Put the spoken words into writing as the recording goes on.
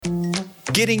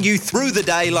getting you through the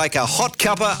day like a hot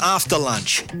cuppa after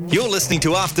lunch. You're listening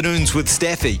to Afternoons with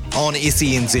Staffy on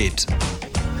SENZ.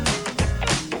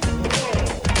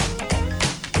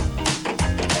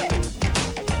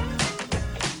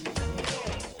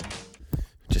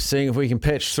 Just seeing if we can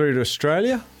patch through to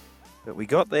Australia. But we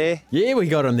got there. Yeah, we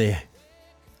got him there.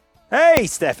 Hey,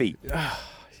 Staffy.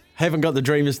 Haven't got the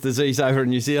Dreamers disease over in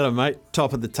New Zealand, mate.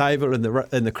 Top of the table in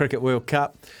the Cricket World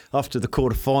Cup. Off to the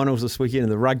quarterfinals this weekend in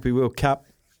the Rugby World Cup.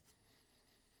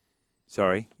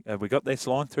 Sorry, have we got this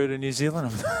line through to New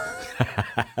Zealand?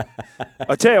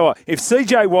 I tell you what, if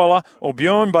CJ Waller or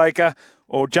Bjorn Baker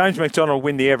or James McDonald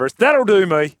win the Everest, that'll do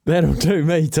me. That'll do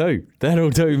me too.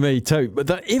 But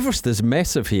the Everest is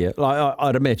massive here. Like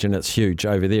I'd imagine it's huge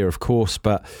over there, of course.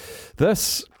 But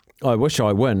this, I Wish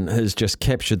I Win, has just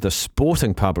captured the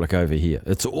sporting public over here.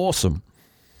 It's awesome.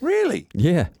 Really?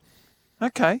 Yeah.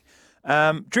 Okay.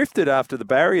 Drifted after the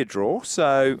barrier draw,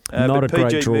 so not a PG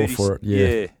great draw Moody's, for it.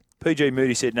 Yeah. PG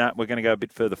Moody said, no, we're going to go a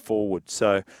bit further forward.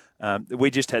 So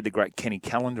we just had the great Kenny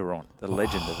Callender on, the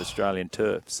legend of Australian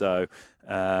turf. So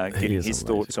getting his amazing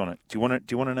thoughts on it. Do you want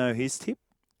to know his tip?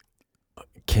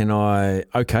 Can I?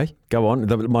 Okay, go on.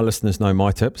 My listeners know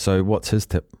my tip. So what's his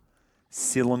tip?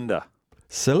 Cylinder.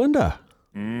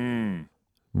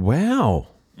 Wow.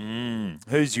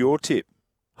 Who's your tip?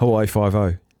 Hawaii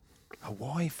 5-0.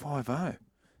 Hawaii 5-0.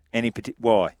 Any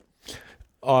why?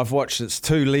 I've watched its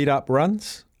 2 lead-up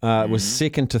runs. It was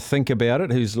second to Think About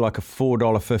It, who's like a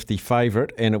 $4.50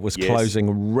 favourite, and it was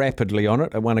closing rapidly on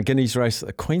it. It won a Guineas race,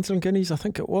 a Queensland Guineas, I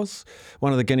think it was.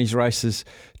 One of the Guineas races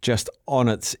just on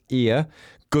its ear.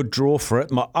 Good draw for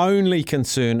it. My only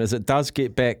concern is it does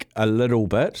get back a little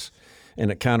bit,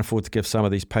 and it can't afford to give some of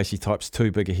these pacey types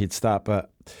too big a head start. But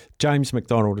James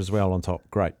McDonald as well on top.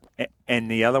 Great.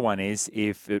 And the other one is,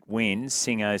 if it wins,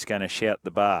 Singo's going to shout the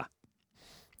bar.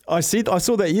 I saw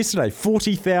that yesterday.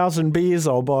 40,000 beers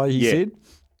I'll buy, he said.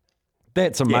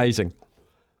 That's amazing. Yeah.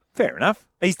 Fair enough.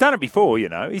 He's done it before, you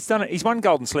know. He's won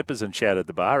Golden Slippers and shouted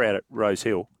the bar out at Rose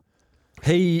Hill.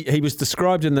 He was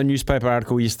described in the newspaper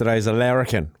article yesterday as a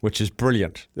larrikin, which is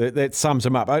brilliant. That sums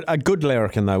him up. A good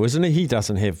larrikin, though, isn't he? He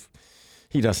doesn't have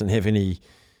any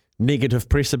negative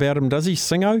press about him, does he,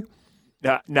 Singo?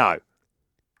 No.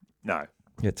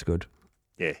 That's good.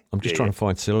 Yeah. I'm just trying to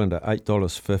find Cylinder,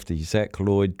 $8.50. Zach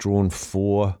Lloyd, drawn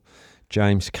 4.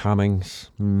 James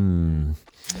Cummings. You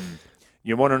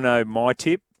want to know my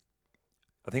tip?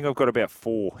 I think I've got about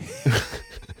 4.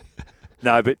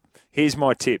 No, but here's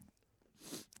my tip.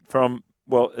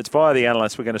 It's via the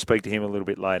analyst. We're going to speak to him a little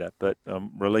bit later, but I'm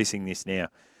releasing this now.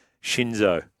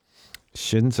 Shinzo.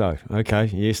 Okay,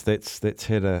 yes, that's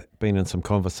been in some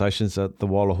conversations at the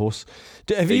Waller Horse.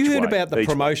 Have you heard about the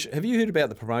promotion? Have you heard about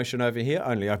the promotion over here?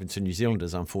 Only open to New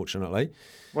Zealanders, unfortunately.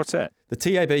 What's that? The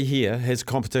TAB here has a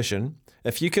competition.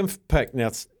 If you can pick,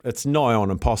 now it's nigh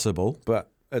on impossible, but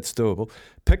it's doable.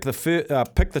 Pick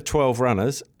the 12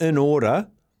 runners in order.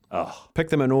 Oh, pick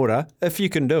them in order. If you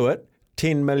can do it,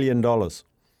 $10 million.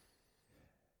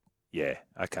 Yeah.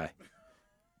 Okay.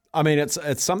 I mean,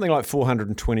 it's something like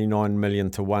 429 million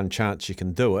to 1 chance you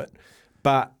can do it,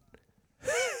 but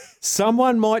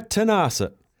someone might tin-ass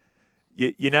it.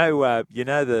 You know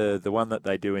the one that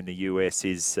they do in the US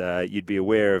is you'd be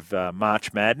aware of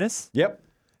March Madness. Yep.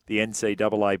 The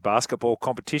NCAA basketball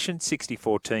competition.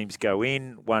 64 teams go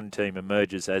in. One team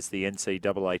emerges as the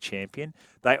NCAA champion.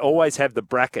 They always have the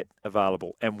bracket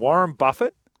available, and Warren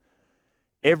Buffett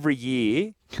every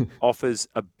year offers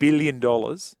 $1 billion.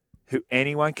 Who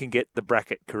anyone can get the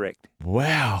bracket correct.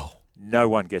 Wow. No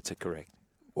one gets it correct.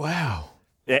 Wow.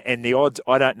 And the odds,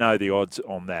 I don't know the odds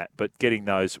on that, but getting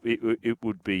those, it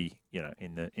would be,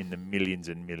 in the millions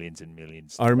and millions and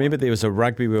millions. I remember there was a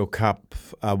Rugby World Cup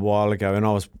a while ago, and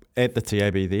I was at the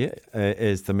TAB there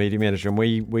as the media manager, and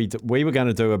we were going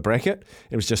to do a bracket.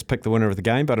 It was just pick the winner of the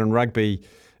game, but in rugby,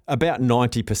 about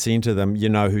 90% of them, you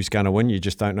know who's going to win. You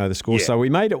just don't know the score. Yeah. So we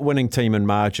made it winning team in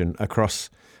margin across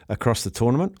the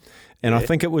tournament. And I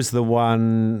think it was the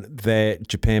one that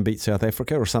Japan beat South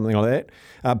Africa or something like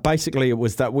that. Basically, it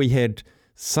was that we had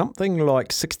something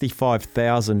like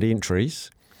 65,000 entries.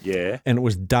 Yeah. And it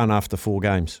was done after 4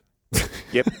 games.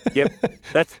 Yep.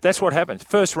 That's what happens.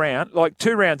 First round, like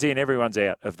 2 rounds in, everyone's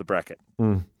out of the bracket.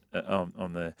 I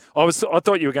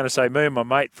thought you were going to say me and my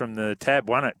mate from the tab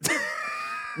won it.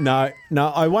 No,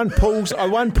 I won pools.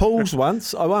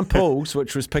 Once. I won pools,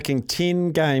 which was picking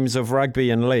 10 games of rugby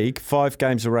in league, 5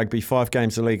 games of rugby, 5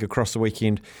 games of league across the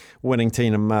weekend, winning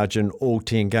 10 in margin, all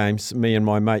 10 games. Me and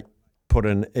my mate put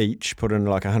in like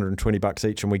 $120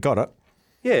 each, and we got it.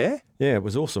 Yeah. Yeah, it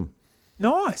was awesome.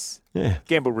 Nice. Yeah.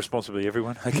 Gamble responsibly,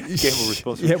 everyone. Gamble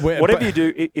responsibly. Yeah, whatever you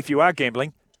do, if you are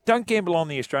gambling, Don't gamble on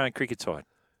the Australian cricket side.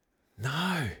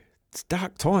 No, it's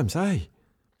dark times, eh?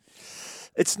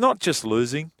 It's not just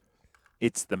losing.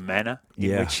 It's the manner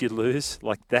in which you lose.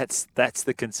 Like, that's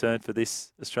the concern for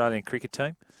this Australian cricket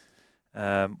team.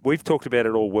 We've talked about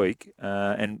it all week,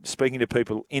 and speaking to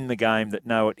people in the game that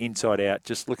know it inside out,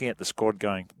 just looking at the squad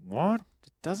going, what?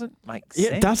 It doesn't make sense.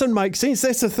 Yeah, it doesn't make sense.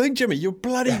 That's the thing, Jimmy. You're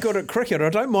bloody good at cricket. I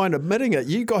don't mind admitting it.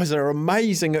 You guys are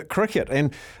amazing at cricket.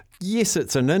 And yes,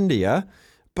 it's in India,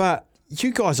 but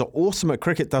you guys are awesome at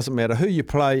cricket. Doesn't matter who you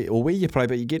play or where you play,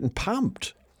 but you're getting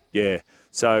pumped. Yeah.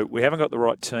 So we haven't got the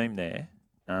right team there.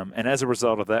 And as a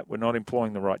result of that, we're not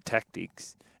employing the right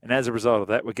tactics. And as a result of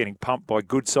that, we're getting pumped by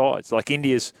good sides. Like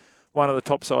India's one of the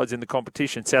top sides in the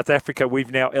competition. South Africa,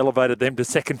 we've now elevated them to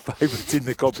second favourites in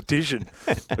the competition.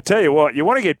 I tell you what, you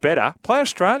want to get better, play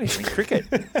Australia in cricket.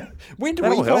 When do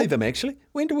we play them, actually?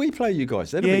 When do we play you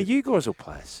guys? You guys will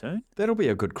play us soon. That'll be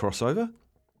a good crossover.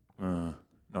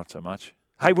 Not so much.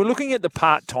 Hey, we're looking at the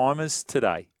part-timers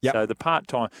today. Yep. So the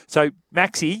part-time. So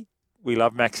Maxi, we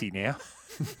love Maxi now.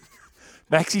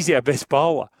 Maxi's our best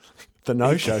bowler. The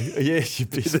no-show. Yes, you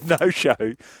best. The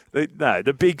no-show.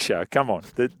 The big show. Come on.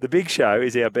 The big show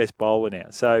is our best bowler now.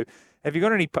 So have you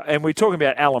got any – and we're talking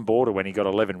about Alan Border when he got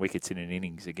 11 wickets in an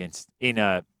innings in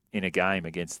a game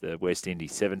against the West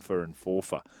Indies, 7 for and 4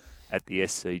 for at the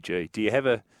SCG. Do you have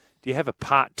a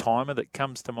part-timer that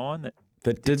comes to mind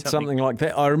that did something like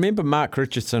that? I remember Mark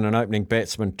Richardson, an opening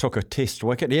batsman, took a test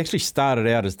wicket. He actually started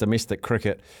out as domestic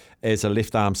cricket as a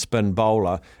left-arm spin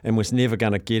bowler and was never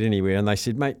going to get anywhere. And they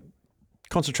said, mate,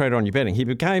 concentrate on your batting. He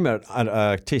became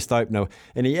a test opener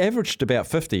and he averaged about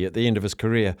 50 at the end of his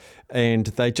career, and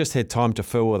they just had time to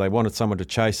fill or they wanted someone to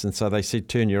chase, and so they said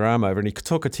turn your arm over, and he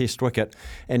took a test wicket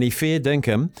and he fair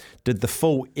dinkum did the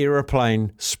full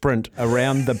aeroplane sprint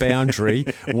around the boundary,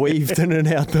 weaved in and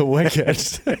out the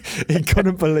wicket. He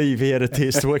couldn't believe he had a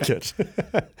test wicket.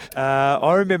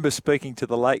 I remember speaking to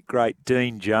the late great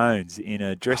Dean Jones in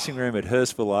a dressing room at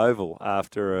Hurstville Oval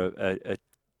after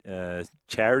a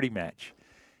charity match.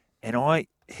 And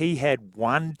he had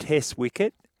one test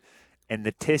wicket, and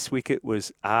the test wicket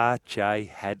was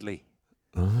R.J. Hadley.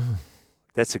 Oh.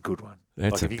 That's a good one.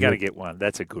 If you're going to get one,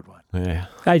 that's a good one. Yeah.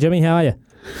 Hey, Jimmy, how are you?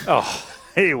 Oh,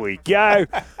 here we go.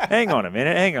 Hang on a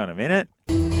minute.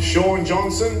 Sean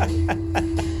Johnson,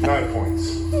 no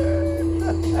points.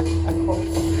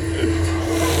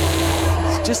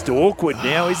 It's just awkward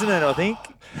now, isn't it, I think?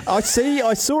 I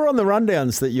saw on the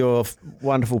rundowns that your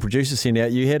wonderful producer sent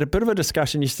out, you had a bit of a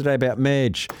discussion yesterday about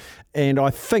Madge, and I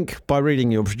think by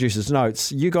reading your producer's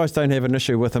notes, you guys don't have an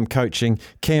issue with him coaching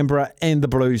Canberra and the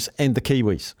Blues and the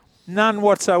Kiwis. None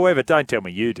whatsoever. Don't tell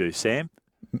me you do, Sam.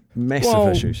 Massive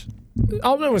issues. I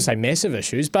don't want to say massive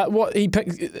issues, but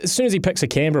as soon as he picks a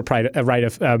Canberra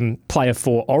player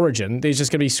for Origin, there's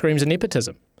just going to be screams of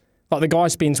nepotism. Like the guy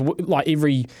spends like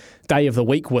every day of the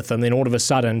week with them, then all of a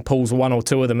sudden pulls one or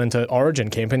two of them into Origin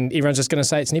camp, and everyone's just going to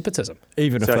say it's nepotism.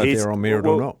 Even if they're on merit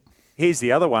or not. Here's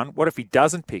the other one. What if he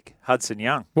doesn't pick Hudson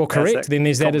Young? Well, correct. Then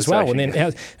there's that as well. And then,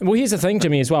 here's the thing,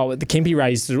 Jimmy, as well. The Kempy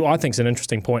raised, I think, is an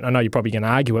interesting point. I know you're probably going to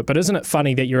argue it, but isn't it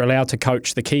funny that you're allowed to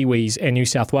coach the Kiwis and New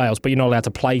South Wales, but you're not allowed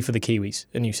to play for the Kiwis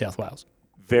in New South Wales?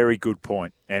 Very good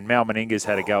point. And Mal Meninga's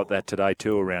had a go at that today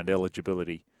too around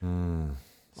eligibility. I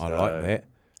like that.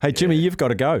 Hey, Jimmy, you've got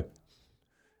to go.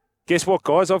 Guess what,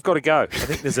 guys? I've got to go. I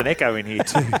think there's an echo in here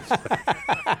too.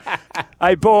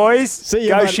 Hey, boys. See you,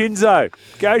 go, mate. Shinzo.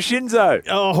 Go, Shinzo.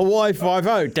 Oh, Hawaii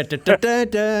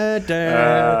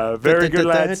 5-0. Very good,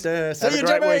 lads. See Have you, a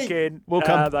great Jimmy. weekend. We'll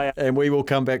come, and we will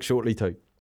come back shortly too.